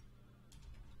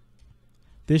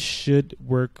 This should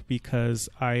work because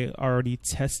I already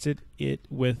tested it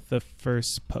with the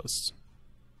first post.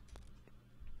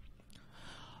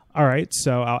 All right,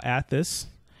 so I'll add this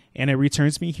and it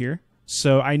returns me here.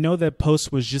 So I know that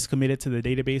post was just committed to the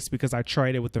database because I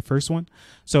tried it with the first one.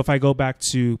 So if I go back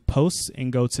to posts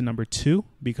and go to number 2,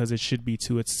 because it should be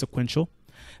 2, it's sequential,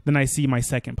 then I see my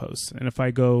second post. And if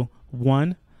I go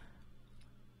 1,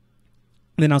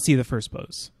 then I'll see the first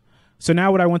post. So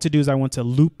now what I want to do is I want to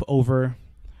loop over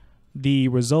the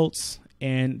results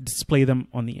and display them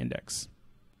on the index.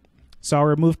 So I'll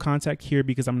remove contact here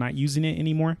because I'm not using it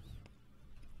anymore.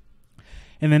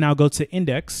 And then I'll go to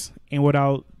index, and what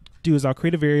I'll do is I'll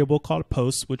create a variable called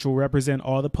posts, which will represent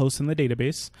all the posts in the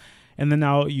database. And then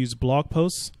I'll use blog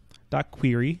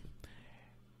posts.query,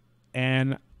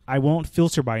 and I won't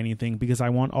filter by anything because I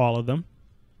want all of them.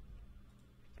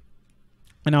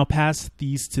 And I'll pass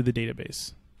these to the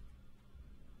database,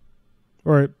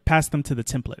 or pass them to the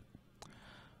template.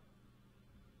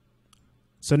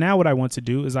 So now what I want to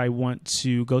do is I want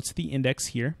to go to the index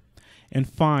here and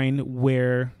find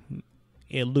where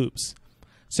it loops.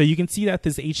 So you can see that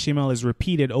this HTML is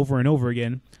repeated over and over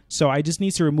again. So I just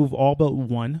need to remove all but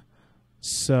one.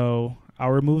 So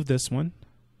I'll remove this one,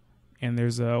 and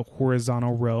there's a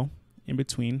horizontal row in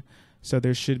between. So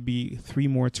there should be 3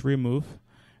 more to remove.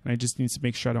 And I just need to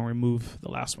make sure I don't remove the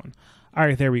last one. All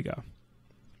right, there we go.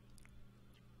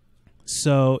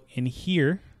 So in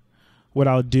here, what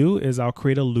I'll do is I'll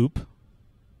create a loop.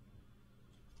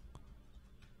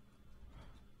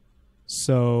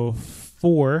 So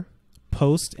for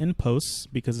post in posts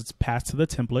because it's passed to the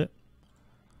template.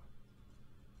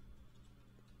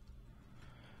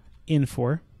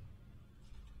 In4.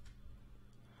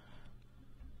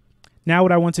 Now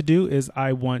what I want to do is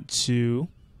I want to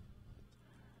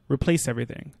replace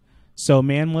everything. So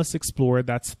man must explore,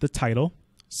 that's the title.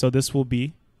 So this will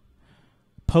be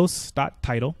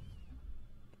post.title.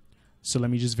 So let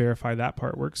me just verify that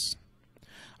part works.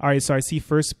 All right, so I see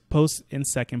first post and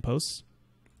second post.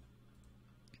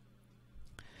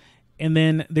 And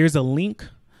then there's a link.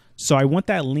 So I want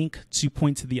that link to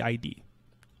point to the ID.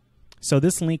 So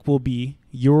this link will be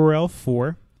URL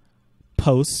for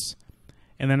posts,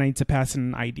 and then I need to pass in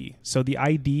an ID. So the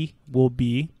ID will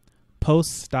be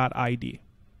posts.id.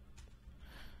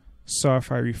 So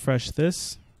if I refresh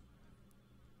this,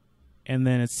 and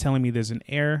then it's telling me there's an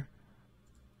error,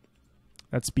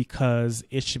 that's because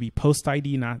it should be post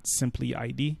ID, not simply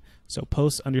ID. So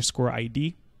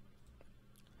post_ID.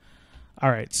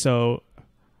 All right, so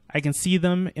I can see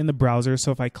them in the browser.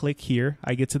 So if I click here,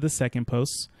 I get to the second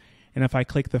post. And if I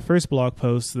click the first blog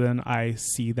post, then I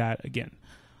see that again.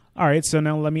 All right, so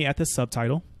now let me add the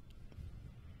subtitle.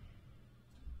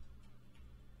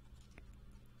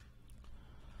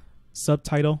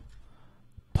 Subtitle,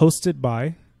 posted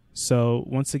by. So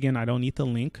once again, I don't need the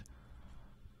link.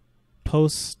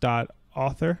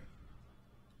 Post.author.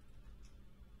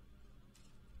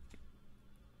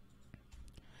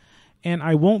 And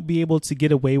I won't be able to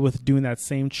get away with doing that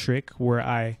same trick where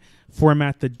I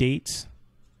format the date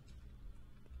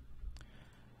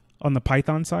on the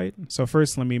Python side. So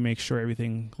first, let me make sure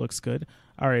everything looks good.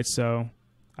 All right, so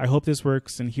I hope this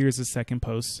works, and here's the second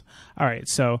post. All right,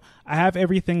 so I have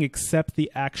everything except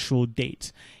the actual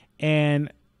date.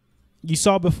 And you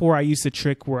saw before I used a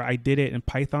trick where I did it in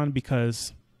Python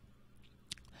because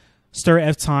stir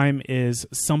ftime is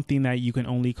something that you can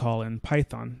only call in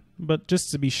Python. But just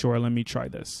to be sure, let me try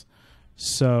this.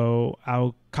 So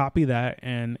I'll copy that,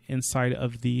 and inside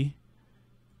of the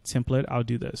template, I'll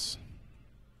do this.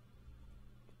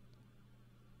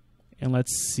 And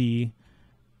let's see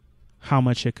how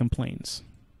much it complains.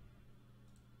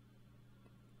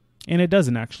 And it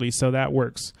doesn't actually, so that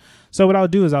works. So what I'll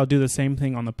do is I'll do the same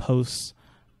thing on the posts.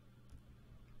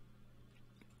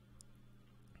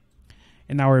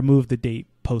 And I'll remove the date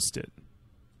posted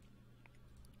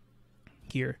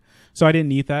here. So I didn't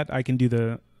need that. I can do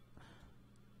the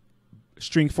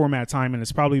string format time, and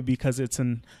it's probably because it's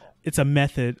a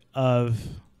method of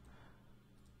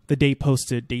the date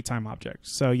posted datetime object.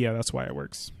 So yeah, that's why it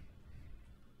works.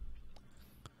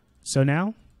 So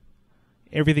now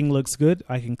everything looks good.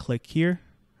 I can click here.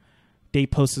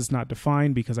 Date post is not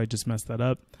defined because I just messed that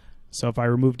up. So if I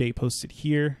remove date posted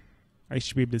here, I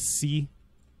should be able to see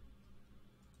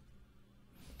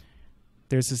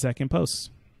there's the second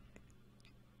post.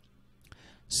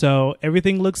 So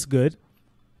everything looks good.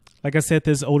 Like I said,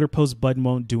 this older post button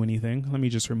won't do anything. Let me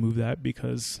just remove that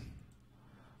because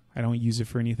I don't use it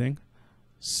for anything.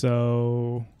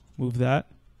 So move that.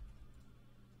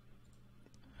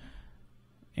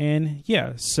 And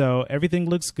yeah, so everything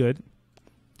looks good.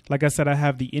 Like I said, I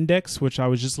have the index, which I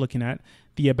was just looking at.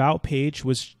 The about page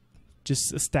was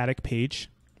just a static page.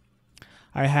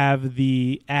 I have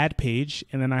the add page,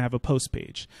 and then I have a post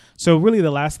page. So really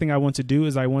the last thing I want to do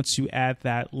is I want to add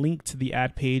that link to the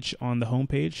add page on the home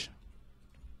page.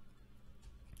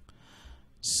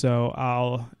 So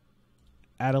I'll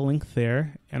add a link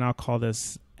there, and I'll call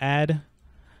this add,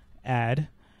 and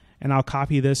I'll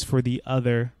copy this for the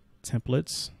other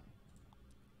templates.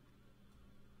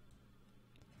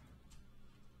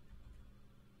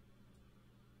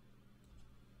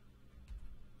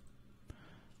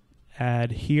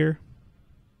 Add here.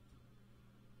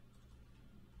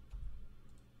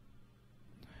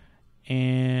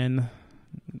 And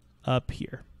up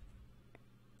here.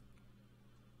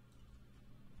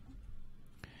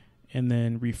 And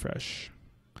then refresh.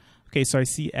 Okay, so I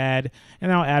see add,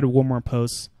 and I'll add one more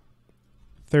post.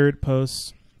 Third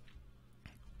post.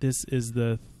 This is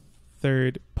the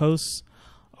third post.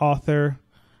 Author.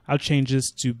 I'll change this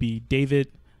to be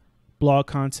David. Blog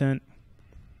content.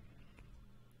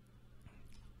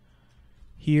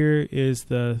 Here is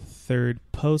the third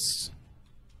post.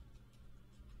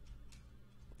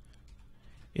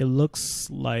 It looks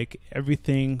like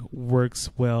everything works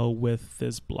well with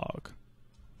this blog.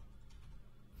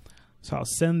 So I'll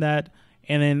send that,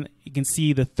 and then you can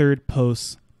see the third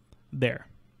post there.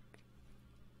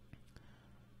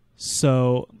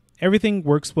 So everything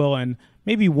works well, and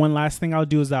maybe one last thing I'll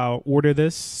do is I'll order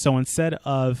this. So instead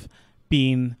of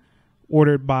being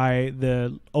ordered by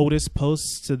the oldest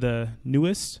post to the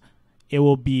newest, it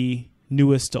will be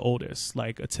newest to oldest,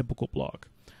 like a typical blog.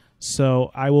 So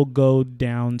I will go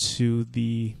down to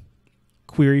the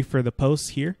query for the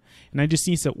post here, and I just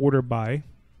need to order by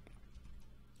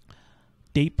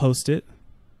date posted.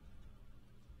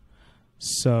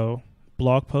 So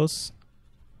blog posts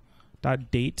dot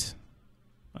date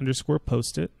underscore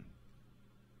posted,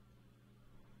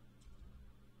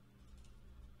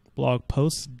 blog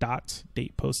posts dot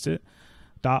date posted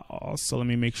dot all. So let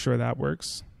me make sure that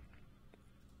works.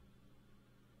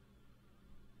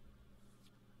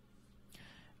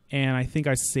 And I think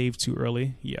I saved too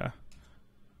early. Yeah.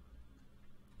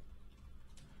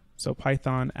 So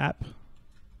Python app.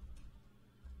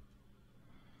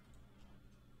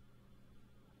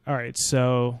 All right,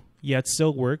 so yeah, it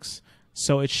still works.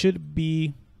 So it should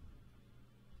be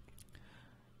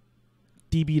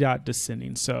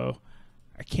db.descending. So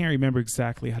I can't remember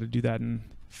exactly how to do that in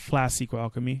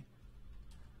Flask-SQLAlchemy.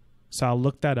 So I'll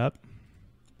look that up,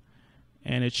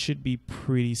 and it should be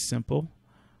pretty simple.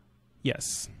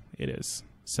 Yes, it is.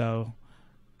 So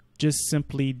just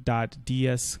simply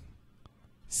 .dsc,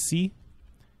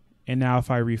 and now if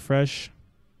I refresh,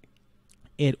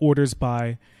 it orders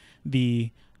by the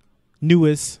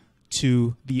newest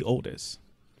to the oldest.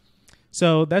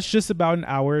 So that's just about an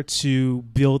hour to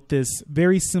build this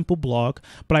very simple blog.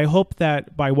 But I hope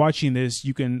that by watching this,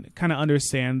 you can kind of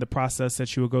understand the process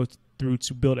that you will go through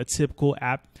to build a typical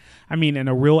app. I mean, in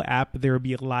a real app, there will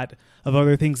be a lot of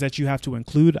other things that you have to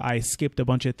include. I skipped a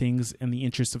bunch of things in the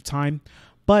interest of time,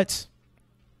 but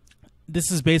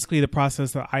this is basically the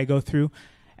process that I go through.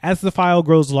 As the file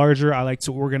grows larger, I like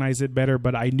to organize it better,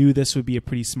 but I knew this would be a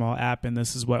pretty small app, and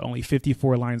this is what, only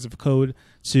 54 lines of code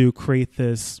to create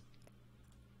this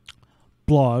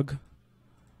blog.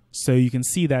 So you can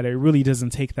see that it really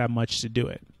doesn't take that much to do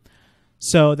it.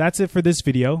 So that's it for this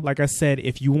video. Like I said,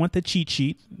 if you want the cheat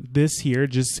sheet, this here,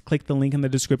 just click the link in the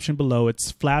description below.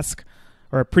 It's Flask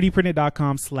or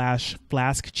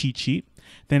prettyprinted.com/Flask cheat sheet.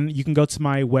 Then you can go to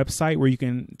my website where you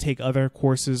can take other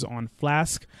courses on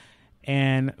Flask.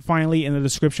 And finally, in the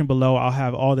description below, I'll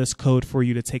have all this code for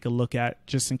you to take a look at,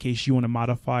 just in case you want to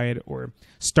modify it or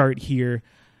start here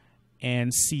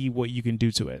and see what you can do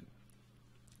to it.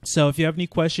 So if you have any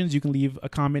questions, you can leave a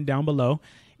comment down below.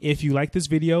 If you like this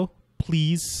video,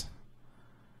 please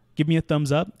give me a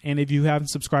thumbs up. And if you haven't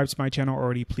subscribed to my channel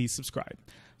already, please subscribe.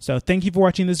 So thank you for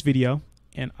watching this video,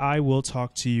 and I will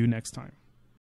talk to you next time.